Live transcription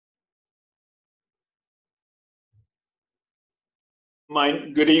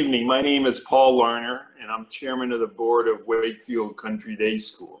Good evening. My name is Paul Larner, and I'm chairman of the board of Wakefield Country Day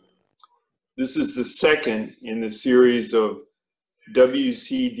School. This is the second in the series of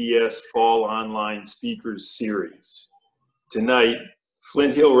WCDS Fall Online Speakers Series. Tonight,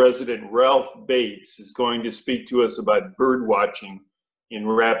 Flint Hill resident Ralph Bates is going to speak to us about bird watching in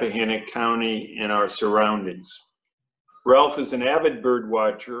Rappahannock County and our surroundings. Ralph is an avid bird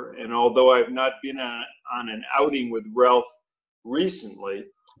watcher, and although I've not been on an outing with Ralph recently,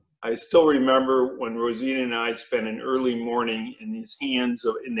 I still remember when Rosina and I spent an early morning in the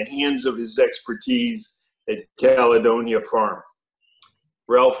hands of his expertise at Caledonia Farm.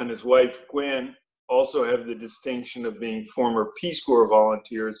 Ralph and his wife Gwen also have the distinction of being former Peace Corps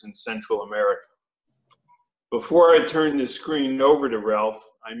volunteers in Central America. Before I turn the screen over to Ralph,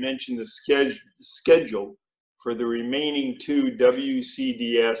 I mentioned the schedule for the remaining two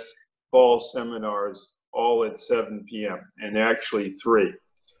WCDS fall seminars, all at 7 p.m., and actually 3.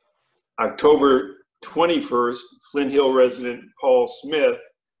 October 21st, Flint Hill resident Paul Smith,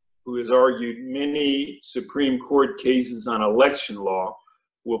 who has argued many Supreme Court cases on election law,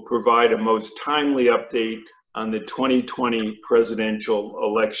 will provide a most timely update on the 2020 presidential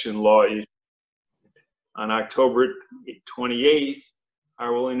election law issue. On October 28th, I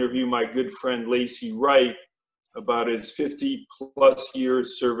will interview my good friend Lacey Wright about his 50-plus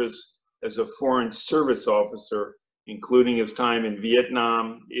years service as a foreign service officer, including his time in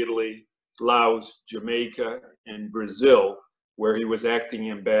Vietnam, Italy, Laos, Jamaica, and Brazil, where he was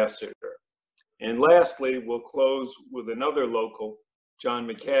acting ambassador. And lastly, we'll close with another local, John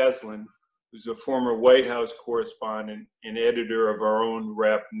McCaslin, who's a former White House correspondent and editor of our own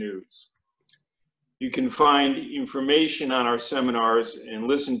Rap News. You can find information on our seminars and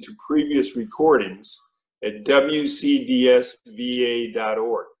listen to previous recordings at wcdsva.org.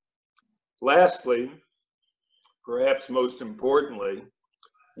 Lastly, perhaps most importantly,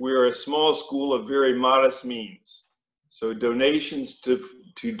 we are a small school of very modest means, so donations to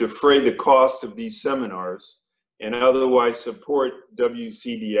defray the cost of these seminars and otherwise support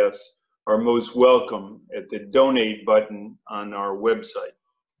WCDS are most welcome at the donate button on our website.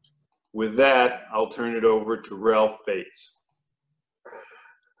 With that, I'll turn it over to Ralph Bates.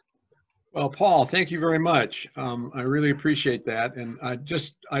 Well, Paul, thank you very much. I really appreciate that. And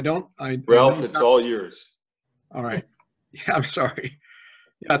Ralph, it's all yours. All right. Yeah, I'm sorry.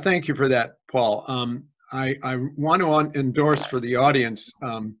 Yeah, thank you for that, Paul. I want to endorse for the audience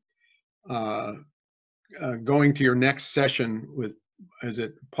going to your next session with, is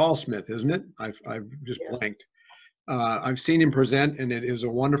it Paul Smith, isn't it? I've just blanked. I've seen him present, and it is a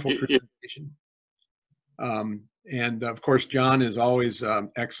wonderful presentation. And of course, John is always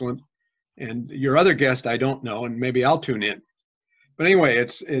excellent. And your other guest, I don't know, and maybe I'll tune in. But anyway,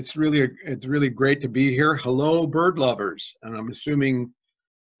 it's really great to be here. Hello, bird lovers, and I'm assuming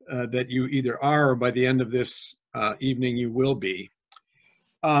that you either are or by the end of this evening you will be.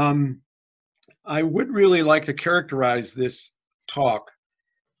 I would really like to characterize this talk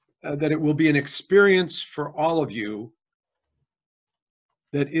that it will be an experience for all of you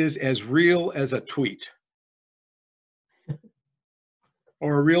that is as real as a tweet.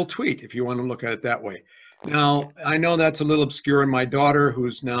 Or a real tweet, if you want to look at it that way. Now, I know that's a little obscure, and my daughter,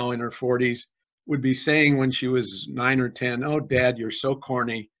 who's now in her 40s, would be saying when she was 9 or 10, "Oh, Dad, you're so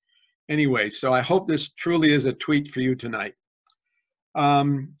corny." Anyway, so I hope this truly is a tweet for you tonight.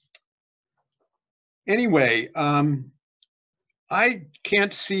 Anyway, I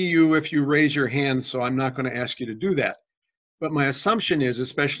can't see you if you raise your hand, so I'm not going to ask you to do that. But my assumption is,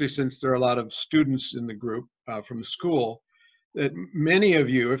 especially since there are a lot of students in the group from the school, that many of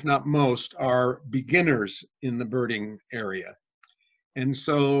you, if not most, are beginners in the birding area. And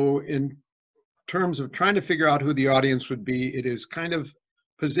so in terms of trying to figure out who the audience would be, it is kind of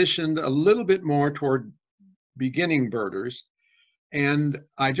positioned a little bit more toward beginning birders. And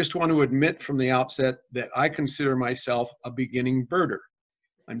I just want to admit from the outset that I consider myself a beginning birder.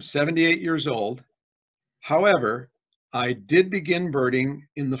 I'm 78 years old. However, I did begin birding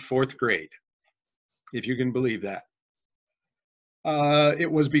in the 4th grade, if you can believe that.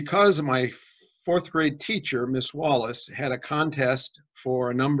 It was because my 4th grade teacher, Miss Wallace, had a contest for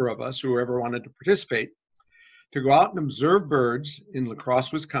a number of us, whoever wanted to participate, to go out and observe birds in La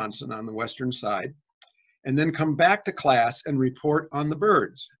Crosse, Wisconsin on the western side, and then come back to class and report on the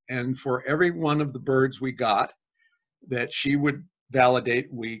birds. And for every one of the birds we got that she would validate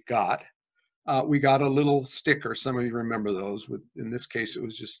we got a little sticker. Some of you remember those. In this case, it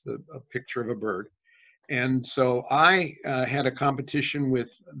was just a picture of a bird. And so I had a competition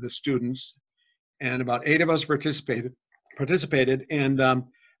with the students, and about 8 of us participated. And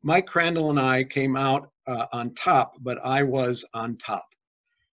Mike Crandall and I came out on top, but I was on top.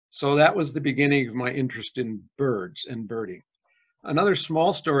 So that was the beginning of my interest in birds and birding. Another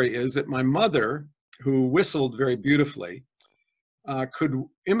small story is that my mother, who whistled very beautifully, could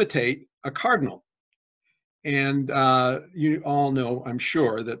imitate a cardinal. And you all know, I'm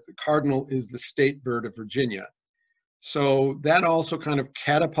sure, that the cardinal is the state bird of Virginia. So that also kind of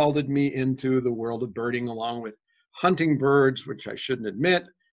catapulted me into the world of birding, along with hunting birds, which I shouldn't admit,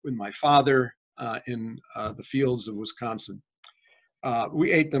 with my father in the fields of Wisconsin.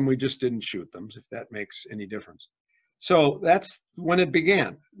 We ate them, we just didn't shoot them, if that makes any difference. So that's when it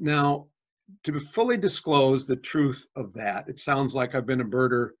began. Now, to fully disclose the truth of that, it sounds like I've been a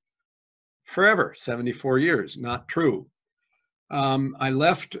birder forever, 74 years. Not true. I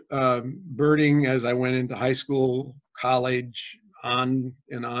left birding as I went into high school, college, on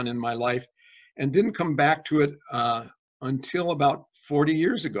and on in my life, and didn't come back to it until about 40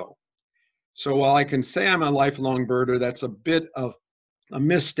 years ago. So while I can say I'm a lifelong birder, that's a bit of a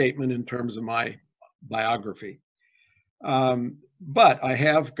misstatement in terms of my biography. But I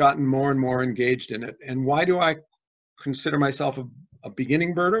have gotten more and more engaged in it. And why do I consider myself a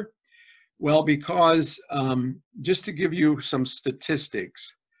beginning birder? Well, because just to give you some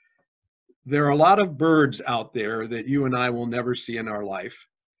statistics, there are a lot of birds out there that you and I will never see in our life.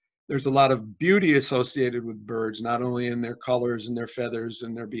 There's a lot of beauty associated with birds, not only in their colors and their feathers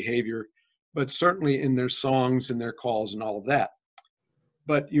and their behavior, but certainly in their songs and their calls and all of that.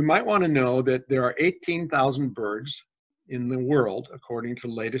 But you might want to know that there are 18,000 birds in the world, according to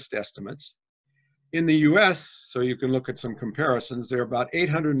latest estimates. In the US, so you can look at some comparisons, there are about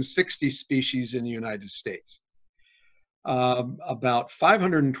 860 species in the United States. About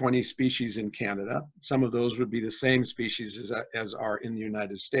 520 species in Canada. Some of those would be the same species as are in the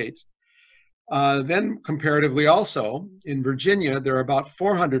United States. Then comparatively also, in Virginia, there are about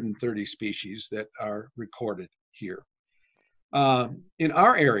 430 species that are recorded here. In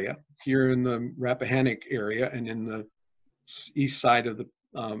our area, here in the Rappahannock area and in the east side of the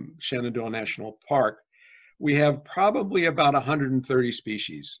Shenandoah National Park, we have probably about 130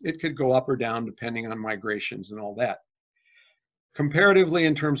 species. It could go up or down depending on migrations and all that. Comparatively,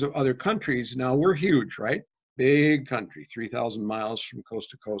 in terms of other countries, now we're huge, right? Big country, 3,000 miles from coast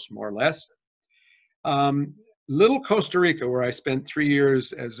to coast, more or less. Little Costa Rica, where I spent 3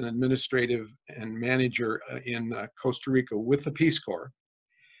 years as an administrative and manager in Costa Rica with the Peace Corps.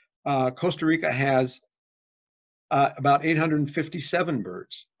 Costa Rica has about 857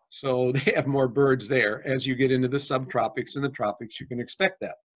 birds. So they have more birds there. As you get into the subtropics and the tropics, you can expect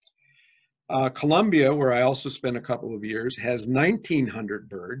that. Colombia, where I also spent a couple of years, has 1,900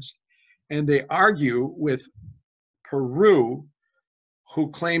 birds. And they argue with Peru,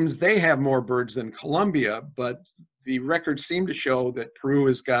 who claims they have more birds than Colombia, but the records seem to show that Peru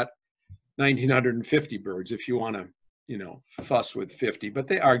has got 1,950 birds, if you want to, you know, fuss with 50, but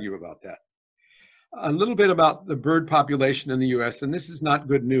they argue about that. A little bit about the bird population in the US, and this is not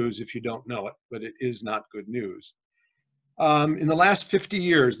good news if you don't know it, but it is not good news. In the last 50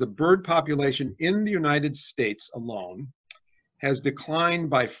 years, the bird population in the United States alone has declined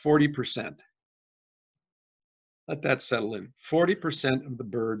by 40%. Let that settle in. 40% of the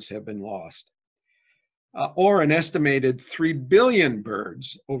birds have been lost, or an estimated 3 billion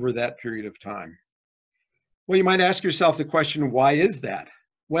birds over that period of time. Well, you might ask yourself the question, why is that?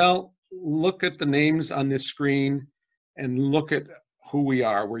 Well, look at the names on this screen and look at who we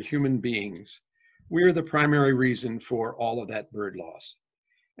are. We're human beings. We are the primary reason for all of that bird loss.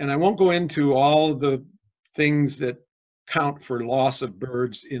 And I won't go into all the things that count for loss of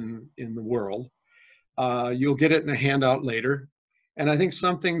birds in the world. You'll get it in a handout later. And I think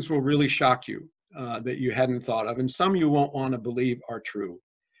some things will really shock you that you hadn't thought of. And some you won't want to believe are true,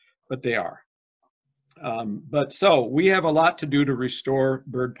 but they are. But so we have a lot to do to restore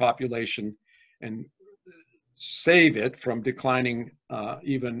bird population and save it from declining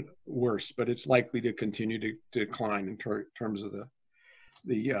even worse, but it's likely to continue to decline in terms of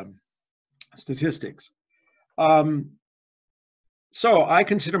the statistics. So I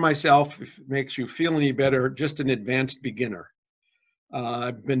consider myself, if it makes you feel any better, just an advanced beginner.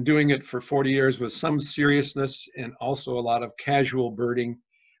 I've been doing it for 40 years with some seriousness and also a lot of casual birding,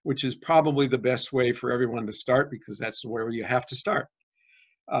 which is probably the best way for everyone to start because that's where you have to start.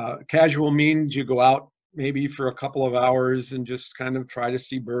 Casual means you go out maybe for a couple of hours and just kind of try to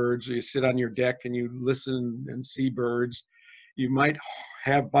see birds, or you sit on your deck and you listen and see birds. You might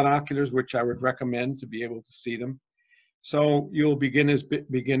have binoculars, which I would recommend to be able to see them. So you'll begin as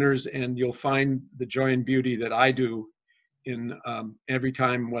beginners and you'll find the joy and beauty that I do in every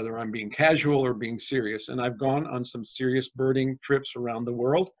time, whether I'm being casual or being serious. And I've gone on some serious birding trips around the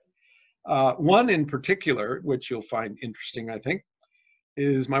world. One in particular, which you'll find interesting, I think,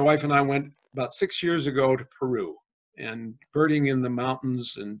 is my wife and I went about 6 years ago to Peru and birding in the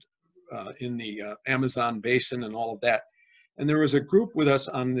mountains and in the Amazon basin and all of that. And there was a group with us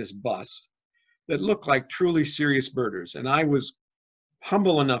on this bus that looked like truly serious birders. And I was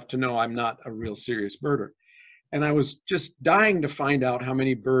humble enough to know I'm not a real serious birder. And I was just dying to find out how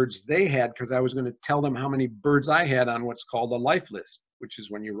many birds they had, because I was going to tell them how many birds I had on what's called a life list, which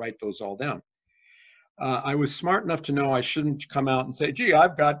is when you write those all down. I was smart enough to know I shouldn't come out and say, gee,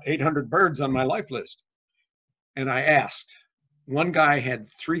 I've got 800 birds on my life list. And I asked. One guy had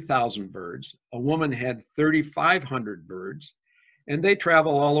 3,000 birds. A woman had 3,500 birds. And they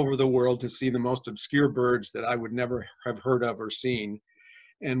travel all over the world to see the most obscure birds that I would never have heard of or seen.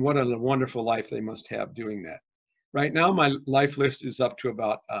 And what a wonderful life they must have doing that. Right now, my life list is up to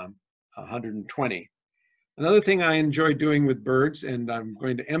about 120. Another thing I enjoy doing with birds, and I'm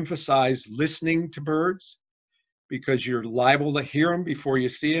going to emphasize listening to birds, because you're liable to hear them before you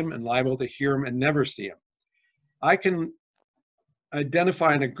see them and liable to hear them and never see them. I can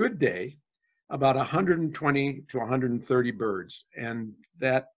identify on a good day about 120 to 130 birds. And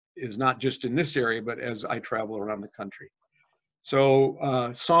that is not just in this area, but as I travel around the country.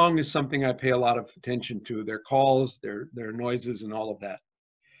 So song is something I pay a lot of attention to, their calls, their noises, and all of that.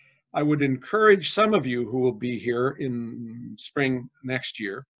 I would encourage some of you who will be here in spring next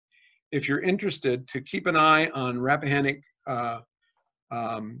year, if you're interested, to keep an eye on Rappahannock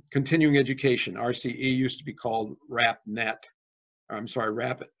Continuing Education. RCE used to be called RapNet. I'm sorry,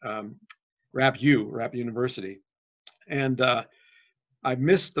 Rap University. And I've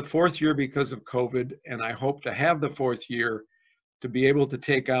missed the 4th year because of COVID, and I hope to have the 4th year to be able to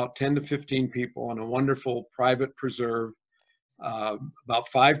take out 10 to 15 people on a wonderful private preserve about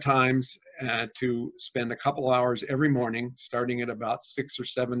 5 times to spend a couple hours every morning, starting at about 6 or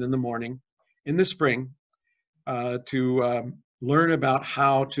 7 in the morning in the spring, to learn about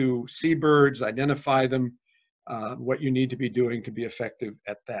how to see birds, identify them, what you need to be doing to be effective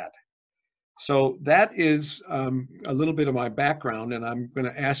at that. So that is a little bit of my background, and I'm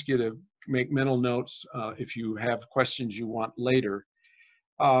going to ask you to make mental notes if you have questions you want later.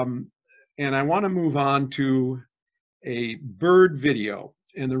 And I want to move on to a bird video.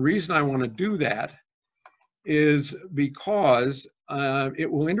 And the reason I want to do that is because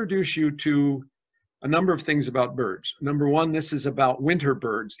it will introduce you to a number of things about birds. Number one, this is about winter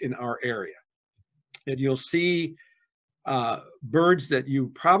birds in our area. And you'll see birds that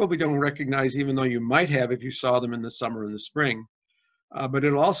you probably don't recognize, even though you might have if you saw them in the summer and the spring. But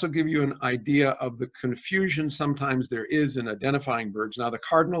it'll also give you an idea of the confusion sometimes there is in identifying birds. Now, the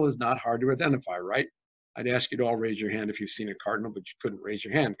cardinal is not hard to identify, right? I'd ask you to all raise your hand if you've seen a cardinal, but you couldn't raise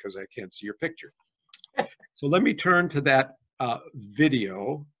your hand because I can't see your picture. So let me turn to that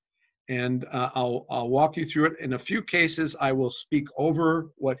video, and I'll walk you through it. In a few cases, I will speak over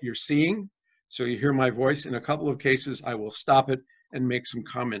what you're seeing, so you hear my voice. In a couple of cases, I will stop it and make some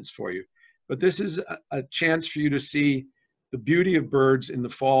comments for you. But this is a chance for you to see the beauty of birds in the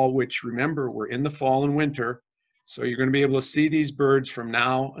fall, which, remember, we're in the fall and winter. So you're going to be able to see these birds from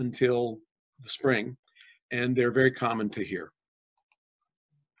now until the spring, and they're very common to hear.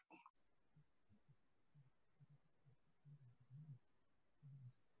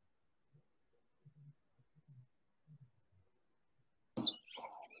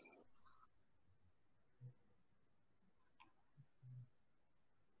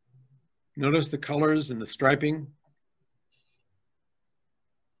 Notice the colors and the striping.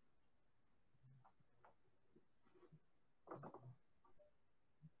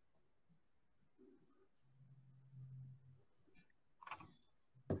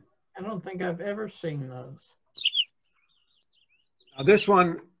 I don't think I've ever seen those. Now this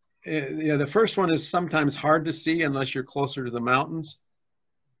one, yeah, the first one is sometimes hard to see unless you're closer to the mountains.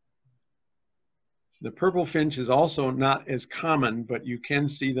 The purple finch is also not as common, but you can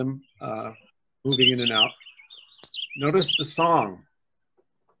see them moving in and out. Notice the song,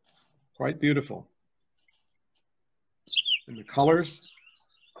 quite beautiful. And the colors.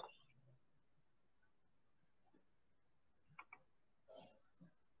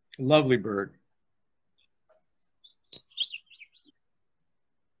 Lovely bird.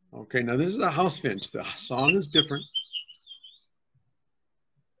 Okay, now this is a house finch. The song is different.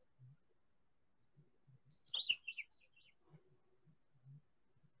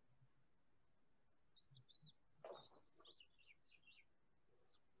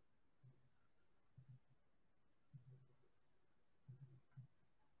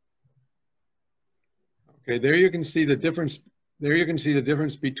 Okay, there you can see the difference. There you can see the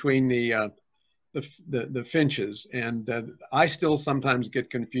difference between the finches, and I still sometimes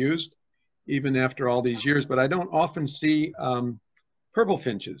get confused. even after all these years, but I don't often see purple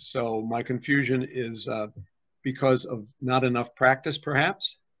finches. So my confusion is because of not enough practice,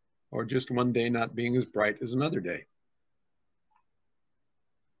 perhaps, or just one day not being as bright as another day.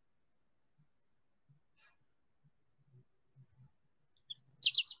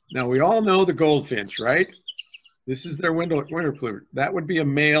 Now we all know the goldfinch, right? This is their winter plumage. That would be a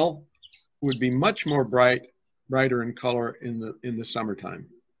male who would be much more brighter in color in the summertime.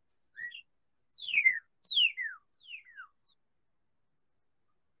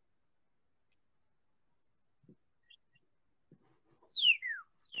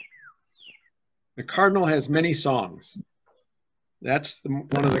 The cardinal has many songs. That's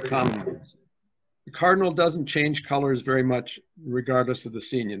one of the common ones. The cardinal doesn't change colors very much regardless of the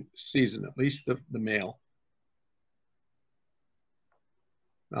season, at least the male.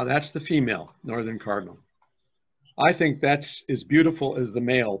 Now that's the female northern cardinal. I think that's as beautiful as the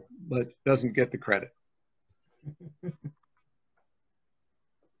male, but doesn't get the credit.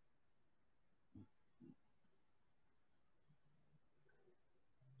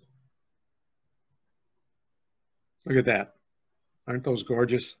 Look at that. Aren't those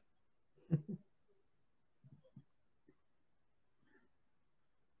gorgeous?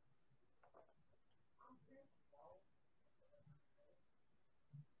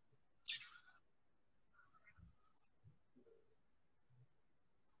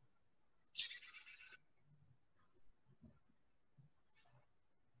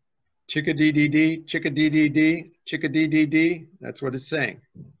 Chickadee-dee-dee, chickadee-dee-dee, chickadee-dee-dee. That's what it's saying.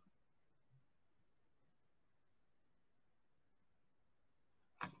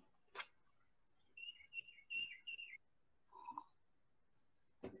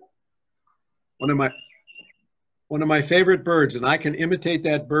 One of my favorite birds, and I can imitate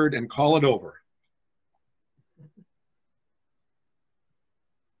that bird and call it over.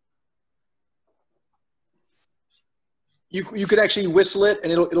 You could actually whistle it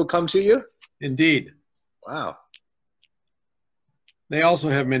and it'll come to you? Indeed. Wow. They also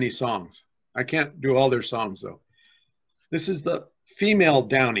have many songs. I can't do all their songs though. This is the female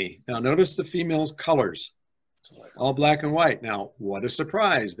downy. Now notice the female's colors, all black and white. Now, what a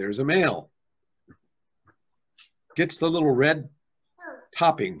surprise, there's a male. Gets the little red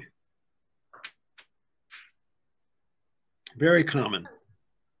topping. Very common.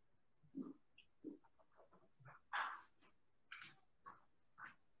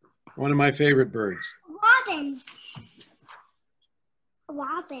 One of my favorite birds. Robin.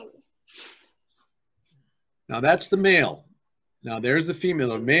 Robin. Now that's the male. Now there's the female.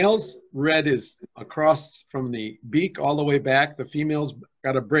 The male's red is across from the beak all the way back. The female's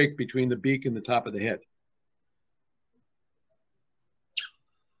got a break between the beak and the top of the head.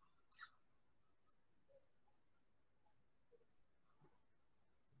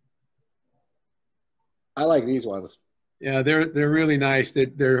 I like these ones. Yeah, they're really nice.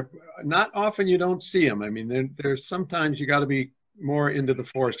 They're not often you don't see them. I mean, there's sometimes you got to be more into the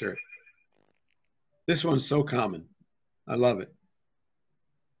forest area. This one's so common. I love it.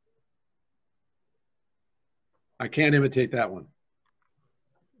 I can't imitate that one.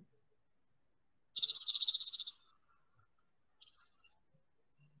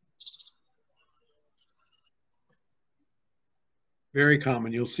 Very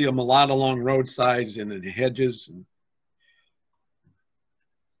common. You'll see them a lot along roadsides and in hedges.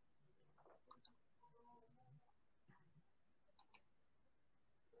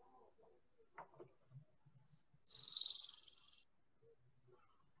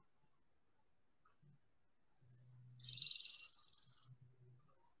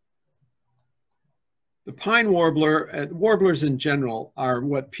 The pine warbler, warblers in general, are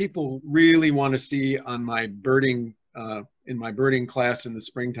what people really want to see on my birding, in my birding class in the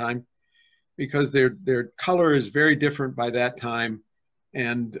springtime, because their color is very different by that time.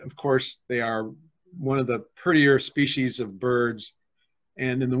 And of course, they are one of the prettier species of birds.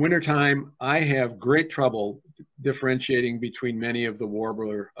 And in the wintertime, I have great trouble differentiating between many of the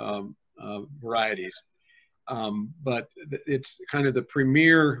warbler varieties. But it's kind of the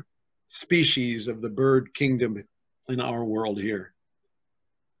premier species of the bird kingdom in our world here.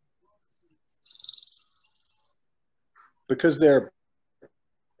 Because they're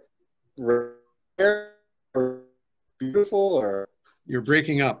rare or beautiful, or? You're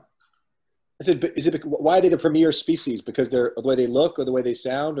breaking up. Why are they the premier species? Because they're the way they look or the way they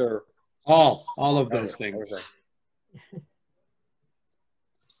sound, or? All of those things.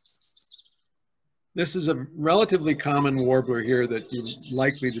 This is a relatively common warbler here that you're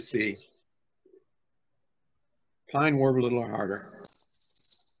likely to see. Pine warbler a little harder.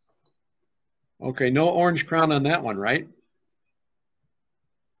 Okay, no orange crown on that one, right?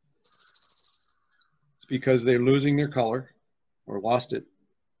 because they're losing their color or lost it.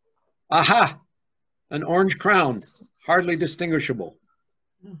 Aha! An orange crown, hardly distinguishable.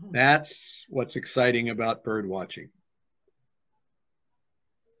 That's what's exciting about bird watching.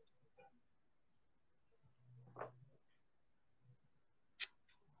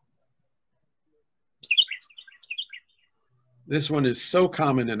 This one is so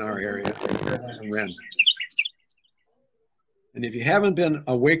common in our area, Carolina wren. And if you haven't been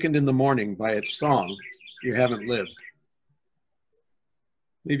awakened in the morning by its song, you haven't lived.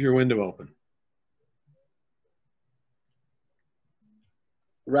 Leave your window open.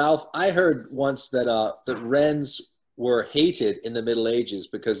 Ralph, I heard once that that wrens were hated in the Middle Ages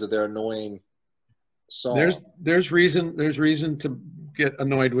because of their annoying song. There's reason to get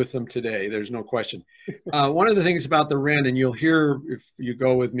annoyed with them today. There's no question. One of the things about the wren, and you'll hear if you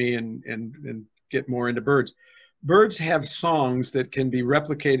go with me and get more into birds, birds have songs that can be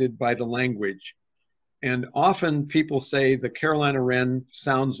replicated by the language. And often people say the Carolina wren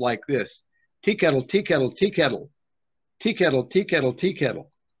sounds like this: tea kettle, tea kettle, tea kettle, tea kettle, tea kettle, tea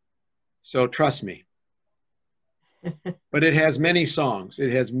kettle. So trust me. But it has many songs.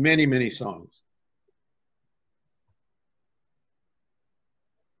 It has many, many songs.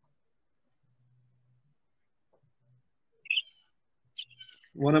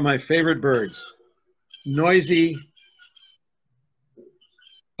 One of my favorite birds. Noisy,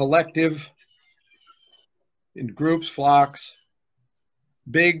 collective, in groups, flocks,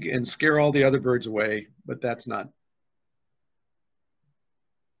 big and scare all the other birds away, but that's not.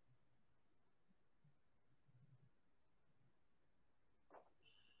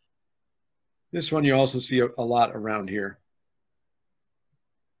 This one you also see a lot around here.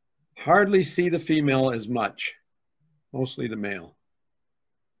 Hardly see the female as much, mostly the male.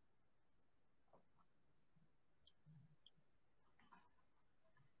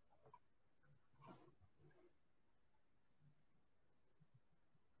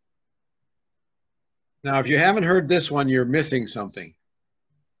 Now, if you haven't heard this one, you're missing something.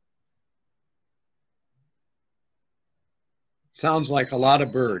 Sounds like a lot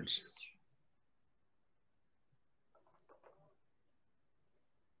of birds.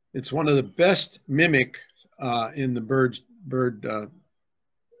 It's one of the best mimic in the bird.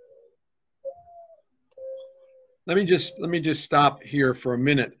 Let me just stop here for a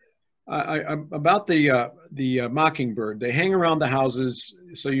minute. About the mockingbird, they hang around the houses,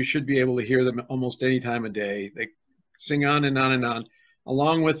 so you should be able to hear them almost any time of day. They sing on and on and on.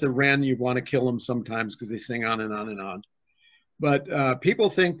 Along with the wren, you want to kill them sometimes because they sing on and on and on. But people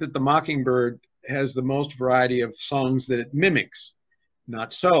think that the mockingbird has the most variety of songs that it mimics.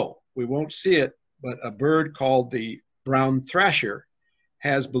 Not so. We won't see it, but a bird called the brown thrasher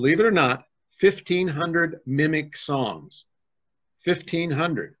has, believe it or not, 1,500 mimic songs.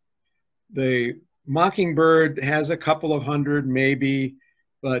 1,500. The mockingbird has a couple of hundred maybe,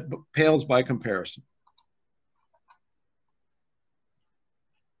 but pales by comparison.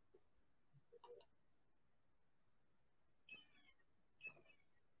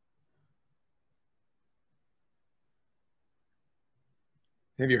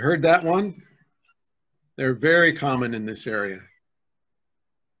 Have you heard that one? They're very common in this area.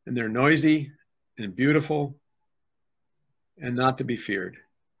 And they're noisy and beautiful and not to be feared.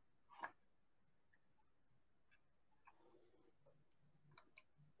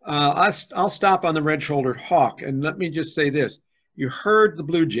 I'll stop on the red-shouldered hawk, and let me just say this. You heard the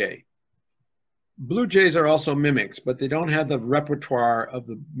blue jay. Blue jays are also mimics, but they don't have the repertoire of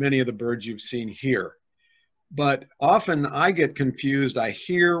many of the birds you've seen here. But often I get confused. I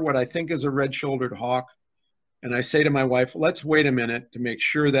hear what I think is a red-shouldered hawk, and I say to my wife, let's wait a minute to make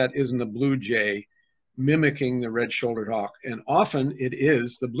sure that isn't a blue jay mimicking the red-shouldered hawk. And often it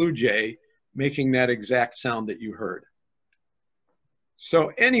is the blue jay making that exact sound that you heard.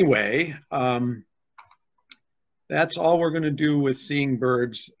 So anyway, that's all we're going to do with seeing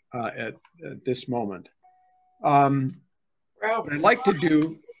birds at this moment. What I'd like to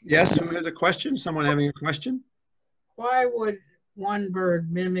do, yes, who has a question? Someone having a question? Why would one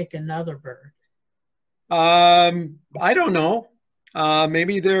bird mimic another bird? I don't know.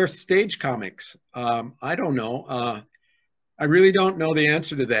 Maybe they're stage comics. I don't know. I really don't know the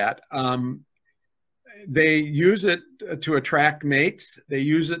answer to that. They use it to attract mates. They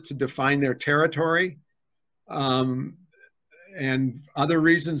use it to define their territory. And other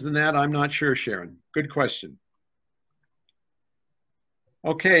reasons than that, I'm not sure, Sharon. Good question.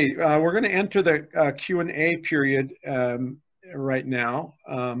 Okay, we're going to enter the Q&A period right now.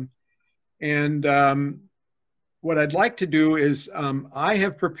 What I'd like to do is I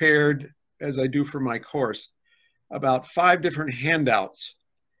have prepared, as I do for my course, about 5 different handouts.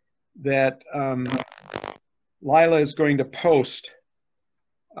 that Lila is going to post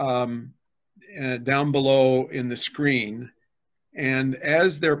down below in the screen. And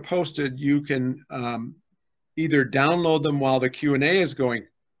as they're posted, you can either download them while the Q&A is going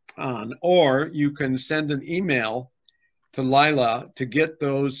on, or you can send an email to Lila to get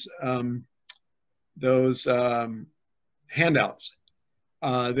those handouts.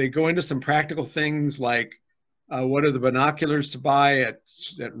 They go into some practical things like what are the binoculars to buy at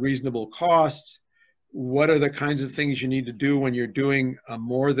reasonable costs? What are the kinds of things you need to do when you're doing a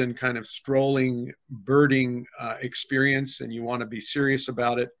more than kind of strolling birding experience and you want to be serious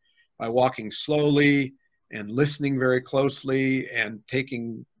about it by walking slowly and listening very closely and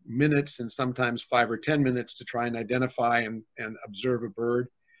taking minutes and sometimes 5 or 10 minutes to try and identify and observe a bird.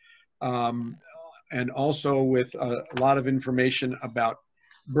 And also with a lot of information about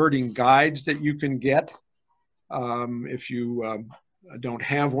birding guides that you can get. If you don't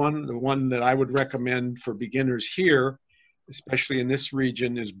have one, the one that I would recommend for beginners here, especially in this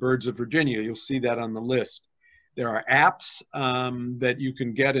region, is Birds of Virginia. You'll see that on the list. There are apps that you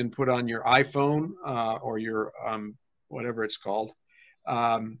can get and put on your iPhone or your whatever it's called,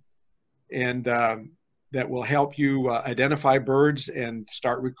 and that will help you identify birds and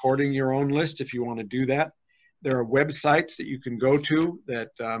start recording your own list if you want to do that. There are websites that you can go to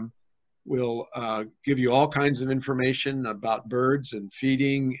that will give you all kinds of information about birds and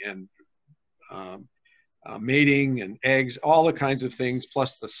feeding and mating and eggs, all the kinds of things,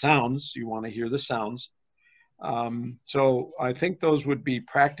 plus the sounds. You want to hear the sounds. So I think those would be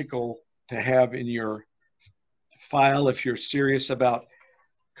practical to have in your file if you're serious about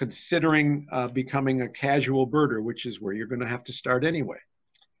considering becoming a casual birder, which is where you're going to have to start anyway.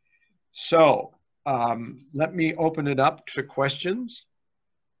 So let me open it up to questions.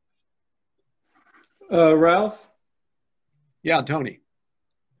 Ralph? Yeah, Tony.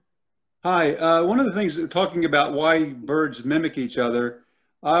 Hi. One of the things, talking about why birds mimic each other,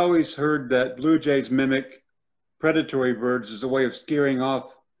 I always heard that blue jays mimic predatory birds as a way of scaring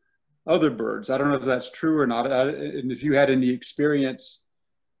off other birds. I don't know if that's true or not, and if you had any experience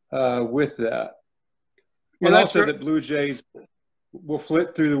with that. Well, and also that blue jays will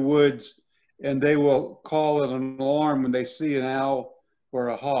flit through the woods and they will call an alarm when they see an owl or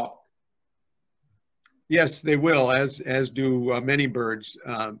a hawk. Yes, they will, as do many birds.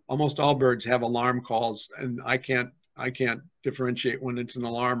 Almost all birds have alarm calls, and I can't differentiate when it's an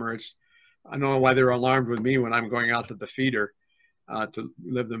alarm or it's. I don't know why they're alarmed with me when I'm going out to the feeder to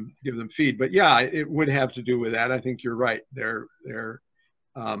give them feed. But yeah, it would have to do with that. I think you're right. They're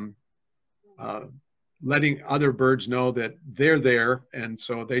letting other birds know that they're there, and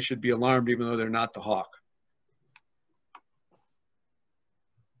so they should be alarmed even though they're not the hawk.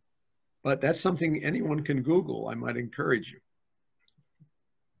 But that's something anyone can Google. I might encourage you.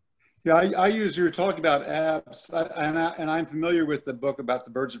 Yeah, I use, you were talking about apps, and I'm familiar with the book about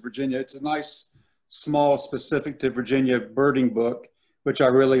the birds of Virginia. It's a nice, small, specific to Virginia birding book, which I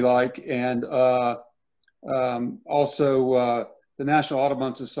really like. And also the National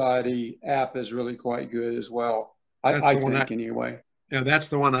Audubon Society app is really quite good as well. I think anyway. Yeah, that's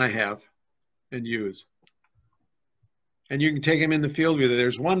the one I have and use. And you can take them in the field with you.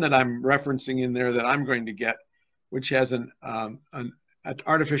 There's one that I'm referencing in there that I'm going to get, which has an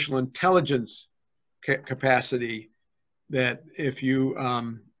artificial intelligence capacity that if you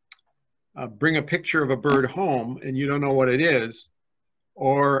bring a picture of a bird home and you don't know what it is,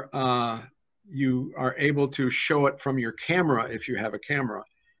 or you are able to show it from your camera if you have a camera,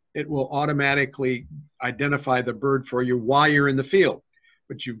 it will automatically identify the bird for you while you're in the field.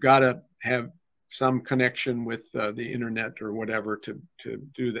 But you've got to have some connection with the internet or whatever to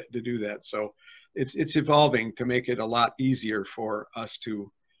do that. So it's evolving to make it a lot easier for us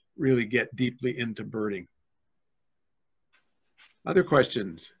to really get deeply into birding. Other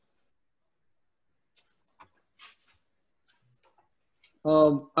questions?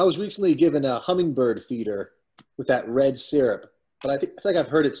 I was recently given a hummingbird feeder with that red syrup, but I think I've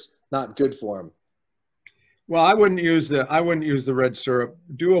heard it's not good for them. Well, I wouldn't use the red syrup.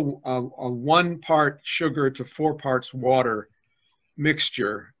 Do a 1 part sugar to 4 parts water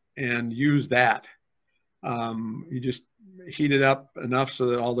mixture and use that. You just heat it up enough so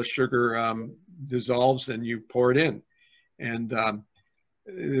that all the sugar dissolves and you pour it in. And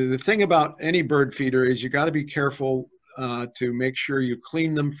the thing about any bird feeder is you got to be careful to make sure you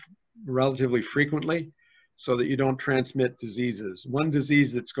clean them relatively frequently so that you don't transmit diseases. One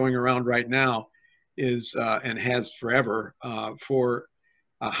disease that's going around right now is, and has forever, for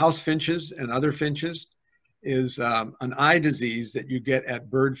house finches and other finches, is an eye disease that you get at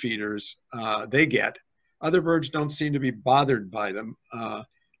bird feeders. They get. Other birds don't seem to be bothered by them.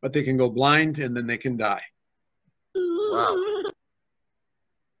 but they can go blind and then they can die. Wow.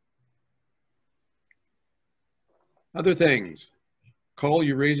 Other things. Cole,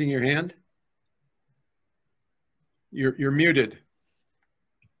 you raising your hand? You're muted.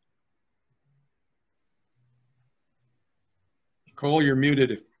 Cole, you're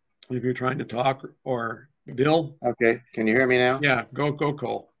muted if you're trying to talk, or Bill. Okay, can you hear me now? Yeah, go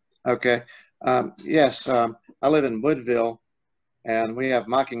Cole. Okay. Yes, I live in Woodville, and we have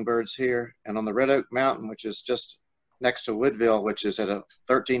mockingbirds here. And on the Red Oak Mountain, which is just next to Woodville, which is at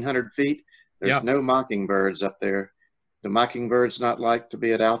 1,300 feet, there's Yeah. no mockingbirds up there. Do mockingbirds not like to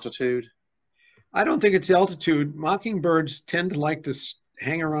be at altitude? I don't think it's altitude. Mockingbirds tend to like to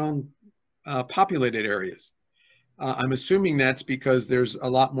hang around populated areas. I'm assuming that's because there's a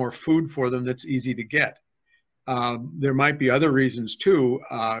lot more food for them that's easy to get. There might be other reasons too.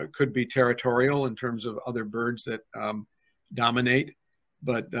 Could be territorial in terms of other birds that dominate.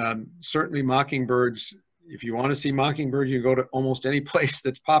 But certainly mockingbirds, if you want to see mockingbirds, you go to almost any place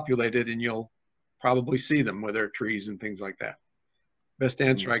that's populated and you'll probably see them where there are trees and things like that. Best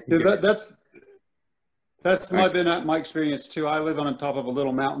answer I can give. That's been my experience too. I live on top of a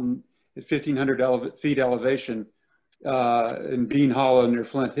little mountain at 1,500 feet elevation in Bean Hollow near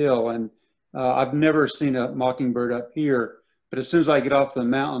Flint Hill. And I've never seen a mockingbird up here, but as soon as I get off the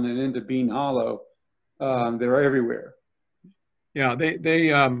mountain and into Bean Hollow, they're everywhere. Yeah,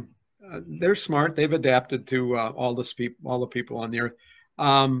 they're smart. They've adapted to all the people on the earth.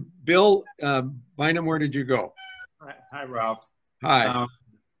 Bill Bynum, where did you go? Hi, Ralph. Hi.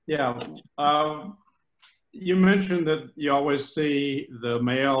 Yeah, you mentioned that you always see the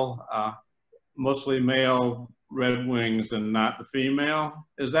male, mostly male redwings and not the female.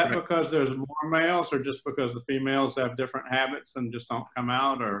 Is that Right. because there's more males, or just because the females have different habits and just don't come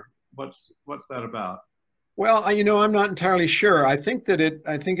out, or what's that about? Well, I'm not entirely sure. I think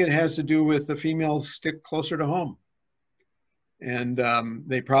it has to do with the females stick closer to home, and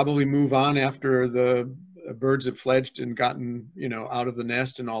they probably move on after the birds have fledged and gotten out of the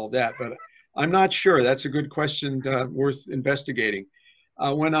nest and all of that. But I'm not sure. That's a good question, worth investigating.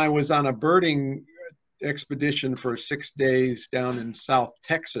 When I was on a birding expedition for 6 days down in South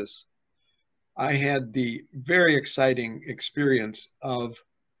Texas, I had the very exciting experience of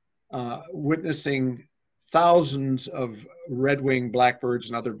witnessing thousands of red-winged blackbirds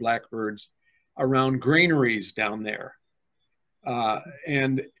and other blackbirds around granaries down there.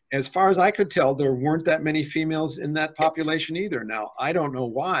 And as far as I could tell, there weren't that many females in that population either. Now, I don't know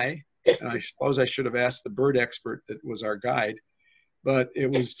why, and I suppose I should have asked the bird expert that was our guide, but it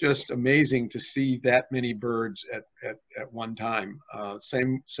was just amazing to see that many birds at one time.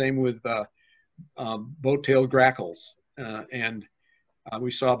 Same with boat-tailed grackles, and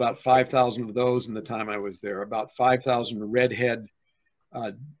we saw about 5,000 of those in the time I was there. About 5,000 redhead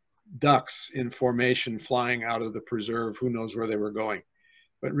ducks in formation flying out of the preserve. Who knows where they were going,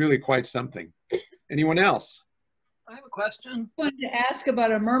 but really quite something. Anyone else? I have a question. I wanted to ask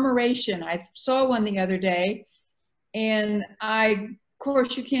about a murmuration. I saw one the other day, and of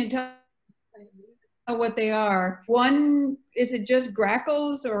course, you can't tell what they are. One, is it just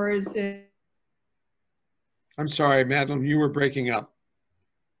grackles, or is it? I'm sorry, Madeline, you were breaking up.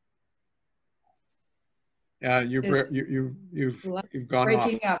 You've gone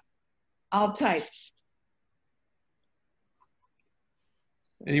Breaking off. up. I'll type.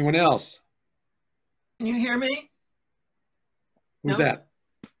 Anyone else? Can you hear me? Who's No. that?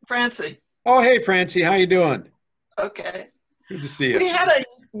 Francie. Oh, hey, Francie, how you doing? Okay. Good to see you. We had a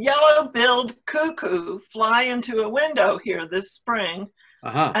yellow-billed cuckoo fly into a window here this spring,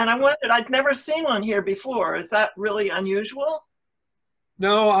 Uh-huh. and I wondered, I'd never seen one here before. Is that really unusual?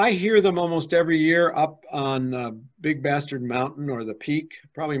 No, I hear them almost every year up on Big Bastard Mountain or the Peak,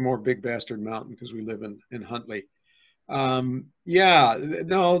 probably more Big Bastard Mountain because we live in Huntley. Yeah,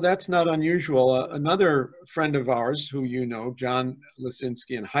 no, that's not unusual. Another friend of ours who you know, John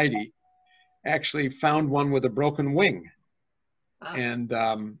Lisinski and Heidi, actually found one with a broken wing. Oh. And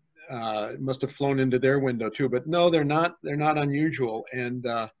it must have flown into their window too. But no, they're not unusual. And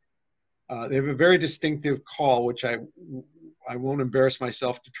they have a very distinctive call, which I won't embarrass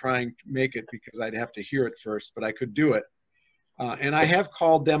myself to try and make it because I'd have to hear it first, but I could do it. And I have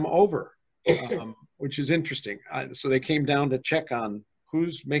called them over, which is interesting. So they came down to check on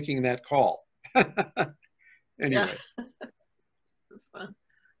who's making that call. Anyway. Yeah. That's fun.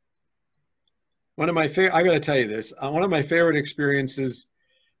 One of my favorite, I got to tell you this, one of my favorite experiences,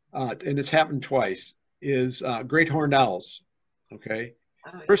 and it's happened twice, is great horned owls, okay?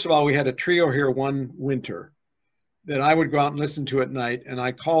 Oh, yeah. First of all, we had a trio here one winter that I would go out and listen to at night, and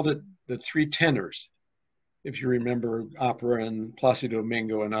I called it the Three Tenors. if you remember opera and Placido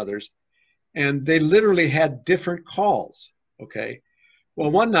Domingo and others. And they literally had different calls, okay?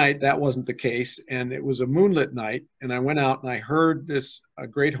 Well, one night that wasn't the case, and it was a moonlit night, and I went out and I heard this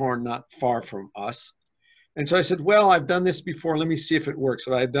great horn not far from us. And so I said, well, I've done this before. Let me see if it works.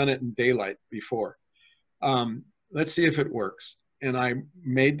 So I've done it in daylight before. Let's see if it works. And I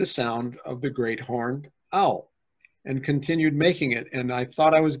made the sound of the great horned owl and continued making it. And I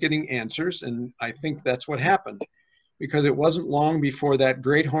thought I was getting answers, and I think that's what happened, because it wasn't long before that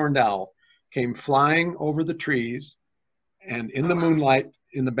great horned owl came flying over the trees, and in the moonlight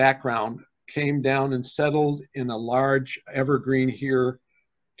in the background came down and settled in a large evergreen here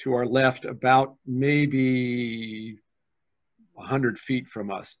to our left, about maybe 100 feet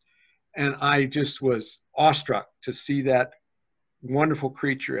from us. And I just was awestruck to see that wonderful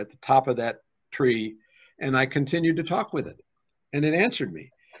creature at the top of that tree. And I continued to talk with it, and it answered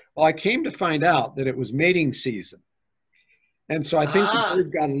me. Well, I came to find out that it was mating season. And so I think the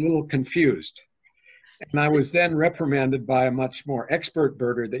bird got a little confused. And I was then reprimanded by a much more expert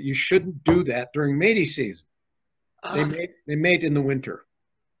birder that you shouldn't do that during mating season. They mate in the winter.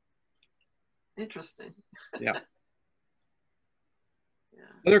 Interesting. Yeah.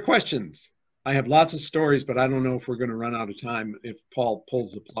 Other questions? I have lots of stories, but I don't know if we're going to run out of time if Paul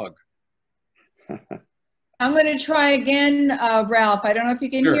pulls the plug. I'm going to try again, Ralph. I don't know if you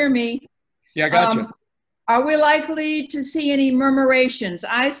can hear me. Yeah, I got you. Are we likely to see any murmurations?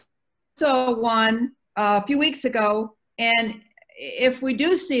 I saw one a few weeks ago, and if we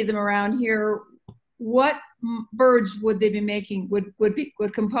do see them around here, what birds would they be making, would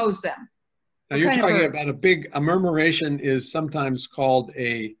compose them? Now you're talking about a murmuration is sometimes called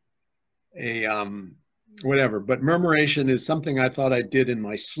a whatever, but murmuration is something I thought I did in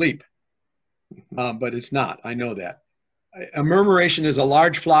my sleep, but it's not, I know that. A murmuration is a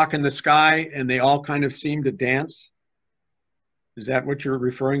large flock in the sky and they all kind of seem to dance. Is that what you're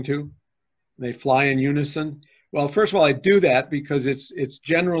referring to? They fly in unison? Well, first of all, I do that because it's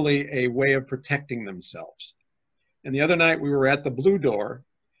generally a way of protecting themselves. And the other night we were at the Blue Door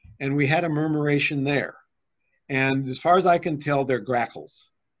and we had a murmuration there. And as far as I can tell, they're grackles,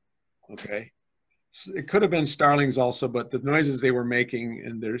 okay? It could have been starlings also, but the noises they were making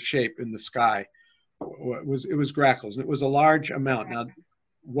and their shape in the sky, it was grackles. And it was a large amount. Now,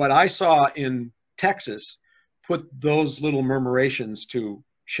 what I saw in Texas put those little murmurations to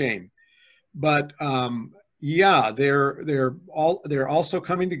shame. But yeah, they're also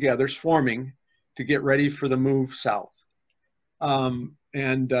coming together, swarming to get ready for the move south.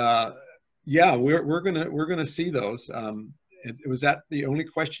 Yeah, we're gonna see those. Was that the only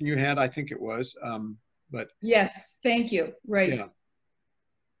question you had? I think it was. But yes, thank you. Right. Yeah.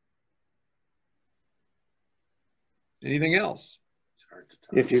 Anything else?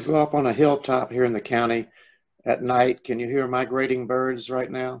 If you go up on a hilltop here in the county at night, can you hear migrating birds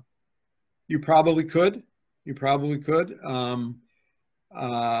right now? You probably could. You probably could.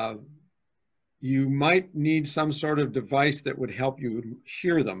 You might need some sort of device that would help you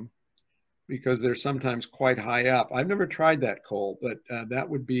hear them because they're sometimes quite high up. I've never tried that, Cole, but that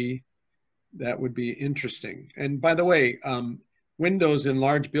would be interesting. And by the way, windows in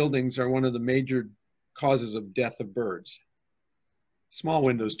large buildings are one of the major causes of death of birds. Small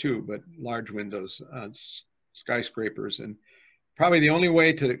windows too, but large windows, skyscrapers. And probably the only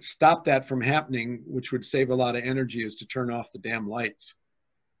way to stop that from happening, which would save a lot of energy, is to turn off the damn lights.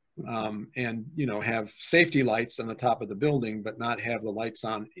 And have safety lights on the top of the building, but not have the lights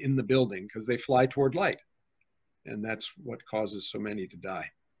on in the building because they fly toward light. And that's what causes so many to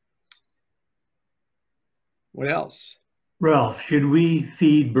die. What else? Ralph, should we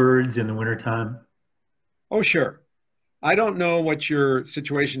feed birds in the wintertime? Oh, sure. I don't know what your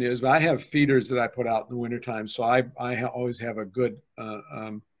situation is, but I have feeders that I put out in the wintertime. So I always have a good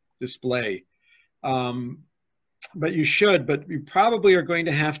display. But you should, but you probably are going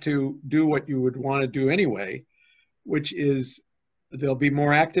to have to do what you would want to do anyway, which is they'll be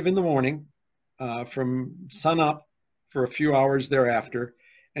more active in the morning from sun up for a few hours thereafter,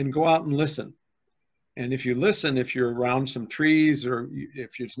 and go out and listen. And if you listen, if you're around some trees or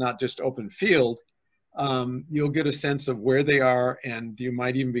if it's not just open field, you'll get a sense of where they are, and you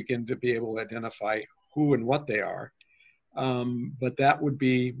might even begin to be able to identify who and what they are. But that would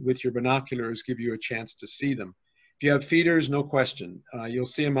be, with your binoculars, give you a chance to see them. If you have feeders, no question. You'll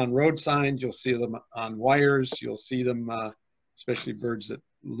see them on road signs, you'll see them on wires, you'll see them, especially birds that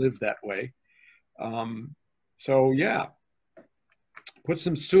live that way. So yeah, put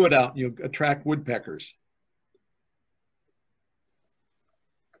some suet out and you'll attract woodpeckers.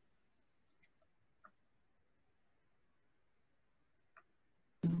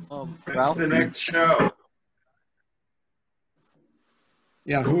 What's the next show?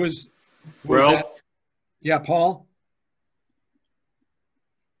 Yeah, who is Ralph? that? Yeah, Paul?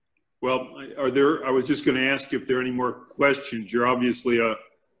 Well, I was just going to ask if there are any more questions. You're obviously a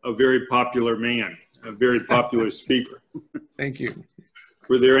very popular man, a very popular speaker. Thank you.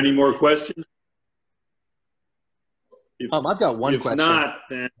 Were there any more questions? I've got one question. If not,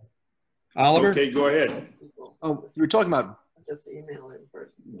 then Oliver? okay, go ahead. Oh, you were talking about Just email it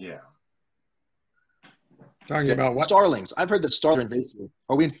first. Yeah. Talking about what? starlings. I've heard that starlings are invasive.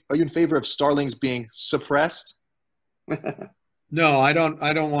 Are you in favor of starlings being suppressed? No, I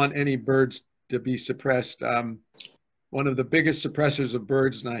don't want any birds to be suppressed. One of the biggest suppressors of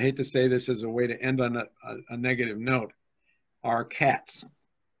birds, and I hate to say this as a way to end on a negative note, are cats.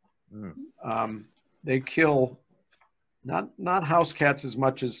 They kill not house cats as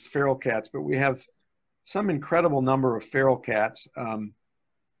much as feral cats, but we have some incredible number of feral cats.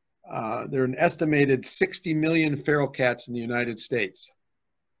 There are an estimated 60 million feral cats in the United States.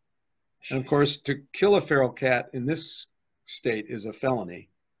 And of course, to kill a feral cat in this state is a felony.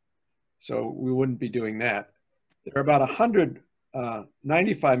 So we wouldn't be doing that. There are about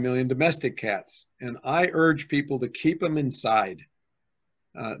 95 million domestic cats, and I urge people to keep them inside.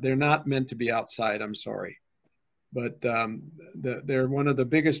 They're not meant to be outside, I'm sorry. But they're one of the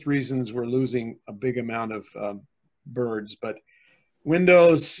biggest reasons we're losing a big amount of birds. But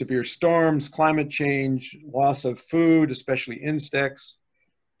windows, severe storms, climate change, loss of food, especially insects,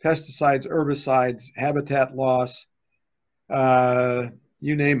 pesticides, herbicides, habitat loss,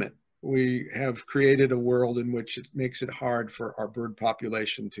 you name it. We have created a world in which it makes it hard for our bird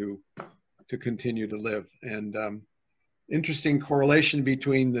population to continue to live. And interesting correlation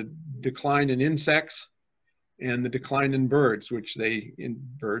between the decline in insects and the decline in birds, which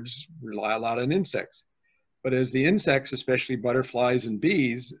birds rely a lot on insects. But as the insects, especially butterflies and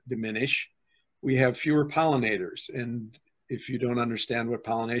bees, diminish, we have fewer pollinators. And if you don't understand what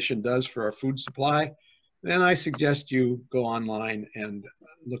pollination does for our food supply, then I suggest you go online and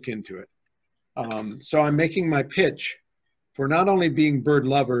look into it. So I'm making my pitch for not only being bird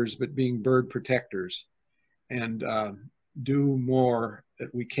lovers, but being bird protectors, and do more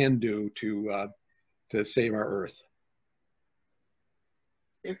that we can do to save our Earth.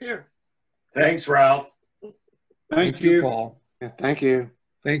 You're here. Thanks, Ralph. Thank you. Paul. Yeah, thank you.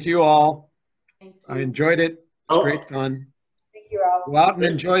 Thank you all. Thank you. I enjoyed it. It's Oh. great fun. Thank you, Ralph. Go out and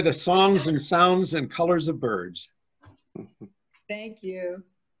enjoy the songs and sounds and colors of birds. Thank you.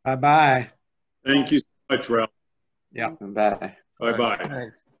 Bye-bye. Thank you so much, Ralph. Yeah. Bye. Bye-bye.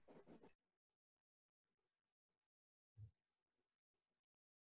 Thanks.